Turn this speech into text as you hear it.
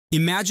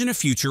Imagine a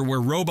future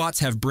where robots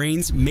have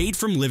brains made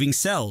from living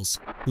cells,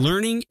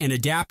 learning and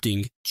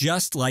adapting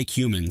just like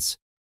humans.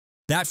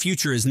 That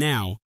future is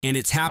now, and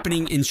it's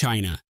happening in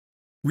China.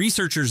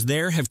 Researchers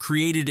there have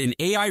created an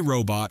AI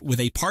robot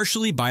with a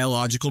partially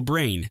biological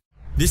brain.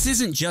 This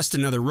isn't just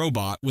another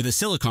robot with a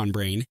silicon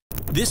brain.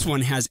 This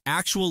one has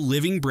actual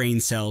living brain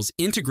cells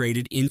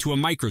integrated into a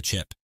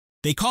microchip.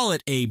 They call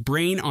it a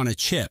brain on a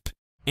chip,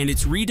 and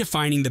it's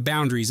redefining the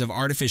boundaries of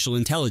artificial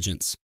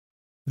intelligence.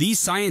 These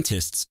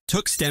scientists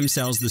took stem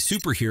cells, the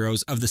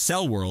superheroes of the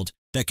cell world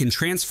that can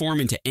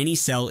transform into any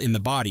cell in the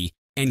body,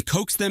 and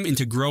coax them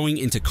into growing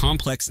into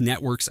complex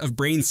networks of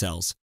brain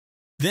cells.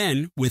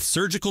 Then, with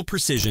surgical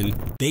precision,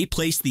 they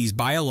placed these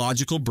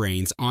biological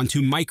brains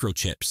onto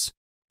microchips.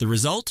 The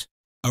result?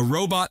 A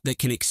robot that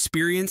can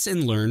experience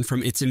and learn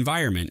from its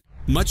environment,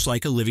 much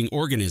like a living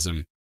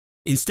organism.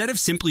 Instead of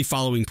simply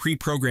following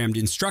pre-programmed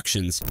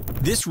instructions,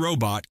 this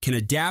robot can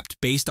adapt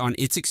based on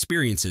its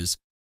experiences,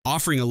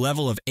 offering a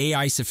level of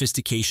AI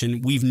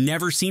sophistication we've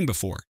never seen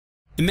before.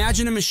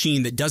 Imagine a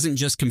machine that doesn't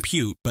just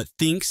compute, but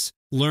thinks,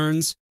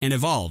 learns, and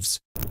evolves.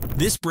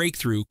 This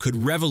breakthrough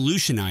could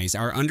revolutionize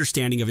our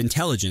understanding of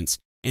intelligence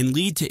and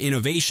lead to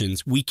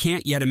innovations we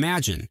can't yet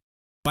imagine.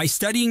 By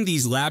studying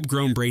these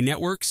lab-grown brain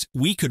networks,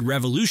 we could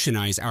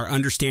revolutionize our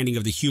understanding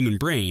of the human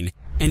brain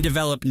and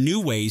develop new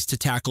ways to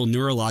tackle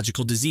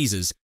neurological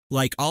diseases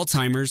like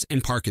Alzheimer's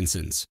and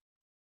Parkinson's.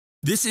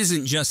 This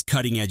isn't just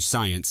cutting-edge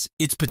science,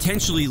 it's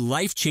potentially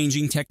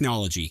life-changing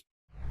technology.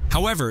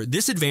 However,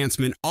 this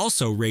advancement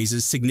also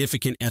raises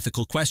significant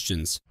ethical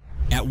questions.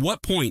 At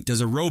what point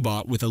does a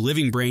robot with a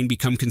living brain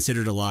become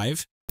considered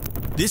alive?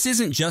 This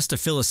isn't just a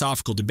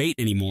philosophical debate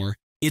anymore,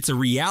 it's a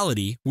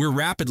reality we're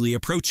rapidly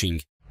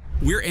approaching.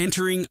 We're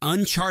entering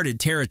uncharted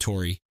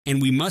territory, and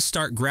we must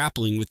start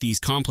grappling with these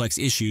complex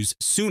issues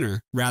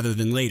sooner rather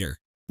than later.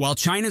 While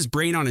China's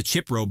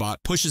brain-on-a-chip robot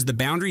pushes the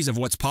boundaries of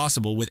what's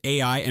possible with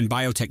AI and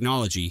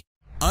biotechnology,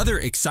 other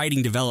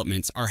exciting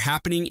developments are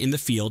happening in the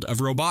field of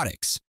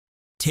robotics.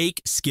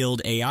 Take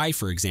Skild AI,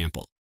 for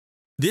example.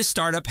 This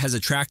startup has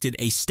attracted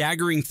a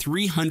staggering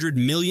 $300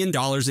 million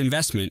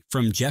investment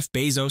from Jeff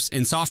Bezos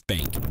and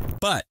SoftBank,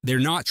 but they're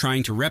not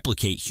trying to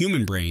replicate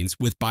human brains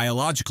with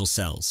biological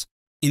cells.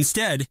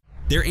 Instead,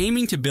 they're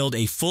aiming to build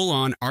a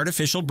full-on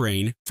artificial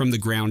brain from the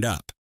ground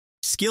up.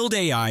 Skild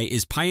AI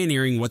is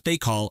pioneering what they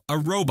call a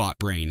robot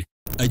brain,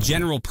 a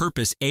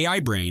general-purpose AI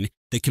brain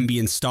that can be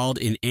installed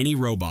in any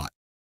robot.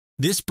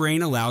 This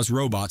brain allows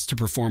robots to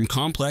perform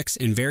complex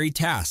and varied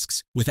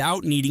tasks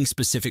without needing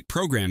specific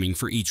programming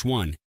for each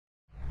one.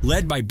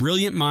 Led by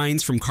brilliant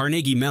minds from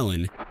Carnegie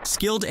Mellon,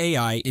 Skild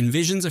AI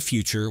envisions a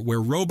future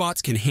where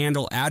robots can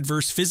handle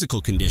adverse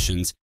physical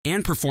conditions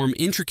and perform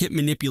intricate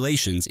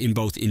manipulations in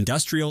both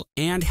industrial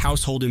and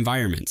household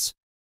environments.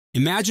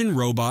 Imagine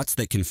robots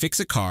that can fix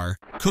a car,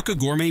 cook a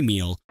gourmet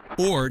meal,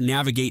 or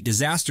navigate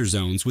disaster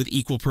zones with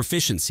equal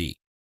proficiency.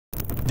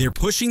 They're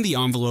pushing the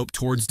envelope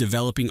towards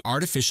developing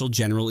artificial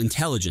general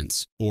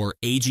intelligence, or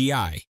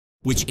AGI,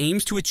 which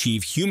aims to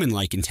achieve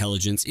human-like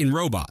intelligence in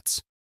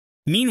robots.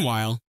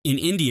 Meanwhile, in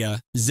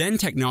India, Zen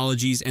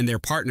Technologies and their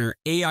partner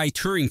AI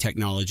Turing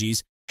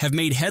Technologies have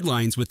made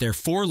headlines with their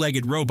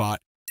four-legged robot,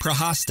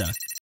 Prahasta.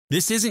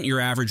 This isn't your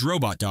average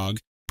robot dog.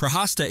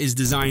 Prahasta is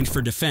designed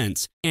for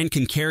defense and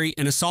can carry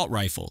an assault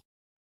rifle.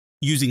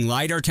 Using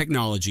LIDAR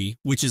technology,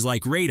 which is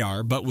like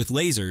radar but with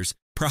lasers,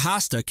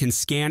 Prahasta can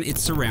scan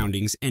its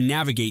surroundings and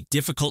navigate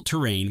difficult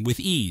terrain with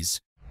ease.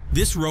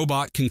 This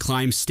robot can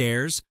climb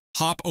stairs,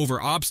 hop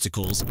over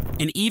obstacles,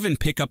 and even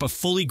pick up a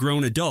fully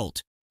grown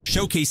adult,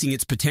 showcasing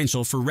its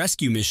potential for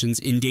rescue missions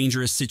in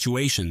dangerous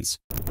situations.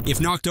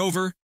 If knocked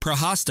over,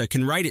 Prahasta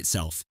can right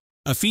itself,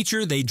 a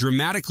feature they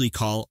dramatically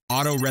call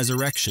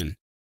auto-resurrection.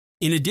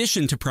 In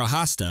addition to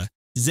Prahasta,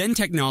 Zen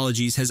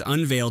Technologies has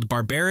unveiled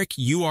barbaric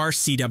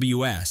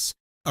URCWS,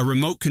 a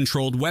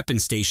remote-controlled weapon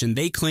station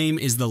they claim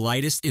is the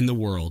lightest in the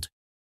world.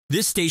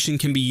 This station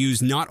can be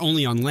used not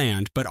only on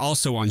land but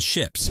also on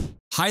ships,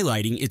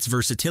 highlighting its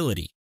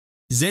versatility.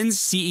 Zen's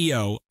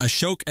CEO,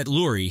 Ashok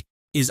Atluri,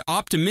 is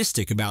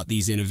optimistic about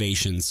these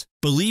innovations,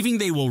 believing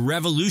they will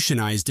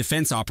revolutionize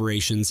defense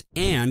operations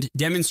and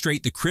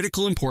demonstrate the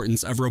critical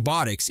importance of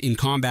robotics in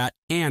combat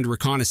and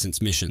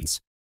reconnaissance missions.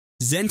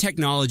 Zen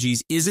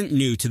Technologies isn't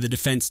new to the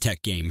defense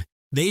tech game.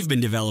 They've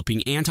been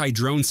developing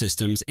anti-drone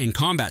systems and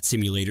combat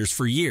simulators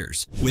for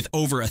years, with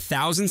over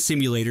 1,000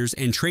 simulators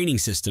and training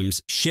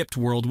systems shipped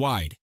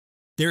worldwide.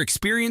 Their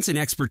experience and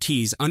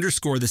expertise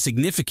underscore the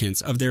significance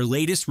of their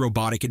latest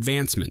robotic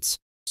advancements.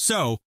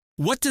 So,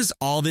 what does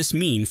all this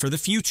mean for the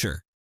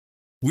future?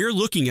 We're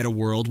looking at a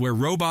world where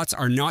robots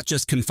are not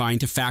just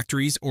confined to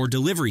factories or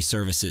delivery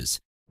services.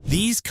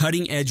 These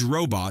cutting-edge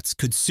robots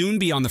could soon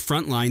be on the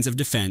front lines of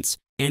defense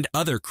and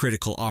other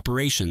critical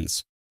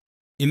operations.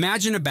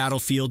 Imagine a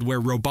battlefield where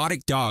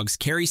robotic dogs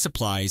carry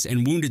supplies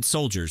and wounded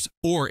soldiers,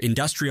 or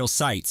industrial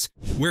sites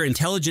where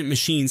intelligent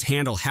machines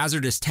handle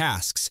hazardous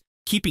tasks,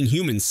 keeping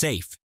humans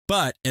safe.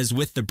 But, as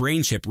with the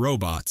brain chip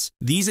robots,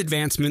 these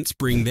advancements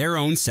bring their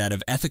own set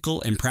of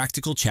ethical and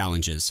practical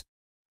challenges.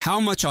 How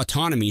much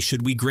autonomy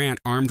should we grant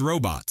armed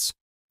robots?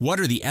 What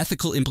are the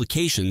ethical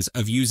implications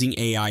of using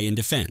AI in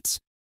defense?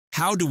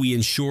 How do we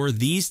ensure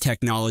these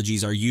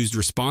technologies are used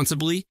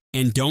responsibly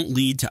and don't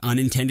lead to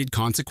unintended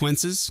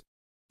consequences?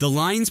 The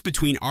lines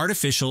between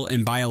artificial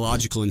and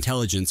biological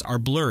intelligence are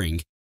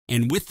blurring,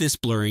 and with this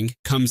blurring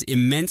comes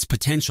immense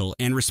potential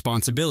and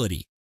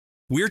responsibility.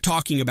 We're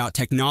talking about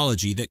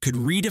technology that could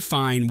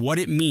redefine what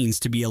it means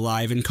to be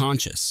alive and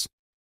conscious.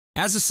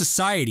 As a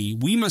society,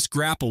 we must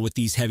grapple with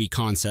these heavy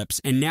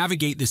concepts and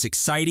navigate this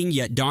exciting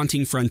yet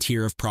daunting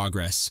frontier of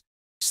progress.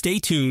 Stay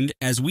tuned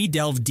as we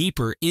delve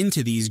deeper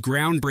into these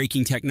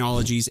groundbreaking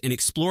technologies and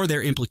explore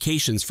their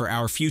implications for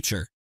our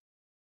future.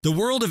 The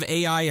world of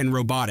AI and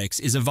robotics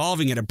is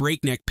evolving at a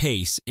breakneck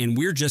pace, and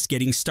we're just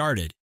getting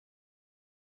started.